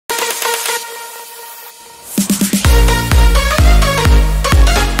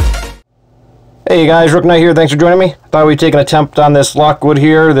Hey guys, Rook Knight here. Thanks for joining me. Thought we'd take an attempt on this Lockwood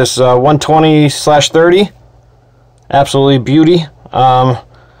here, this 120/30. Absolutely beauty.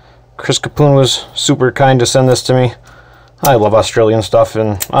 Chris Capoon was super kind to send this to me. I love Australian stuff,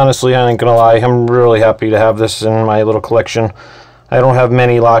 and honestly, I ain't gonna lie, I'm really happy to have this in my little collection. I don't have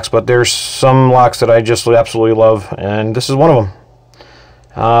many locks, but there's some locks that I just absolutely love, and this is one of them.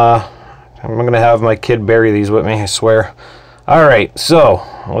 I'm gonna have my kid bury these with me, I swear. Alright, so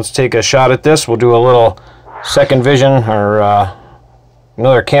let's take a shot at this. We'll do a little second vision, or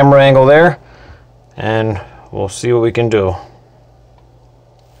another camera angle there, and we'll see what we can do.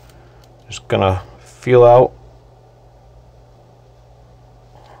 Just gonna feel out.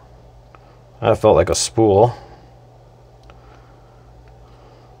 That felt like a spool.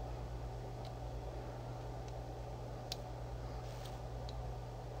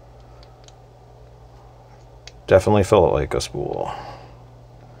 Definitely felt like a spool.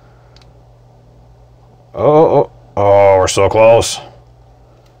 Oh, we're so close.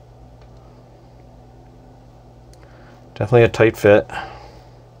 Definitely a tight fit.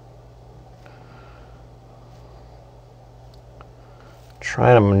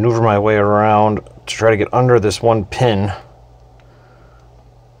 Trying to maneuver my way around to try to get under this one pin.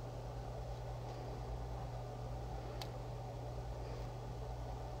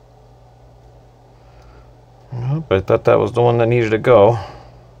 Nope, I thought that was the one that needed to go.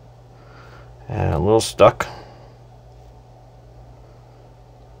 And a little stuck.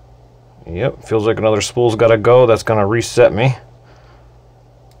 Yep, feels like another spool's got to go. That's going to reset me.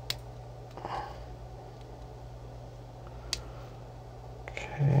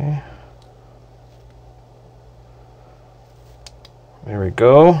 Okay. There we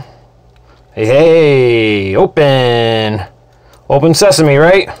go. Hey, hey, open. Open sesame,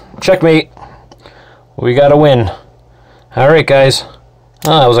 right? Checkmate. We got to win. Alright, guys.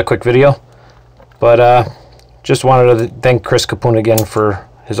 That was a quick video. But just wanted to thank Chris Capoon again for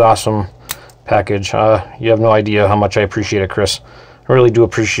his awesome package. You have no idea how much I appreciate it, Chris. I really do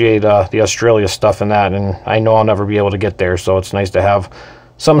appreciate the Australia stuff and that, and I know I'll never be able to get there, so it's nice to have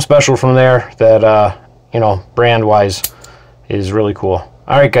something special from there that, you know, brand-wise is really cool.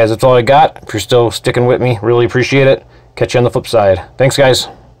 Alright, guys, that's all I got. If you're still sticking with me, really appreciate it. Catch you on the flip side. Thanks, guys.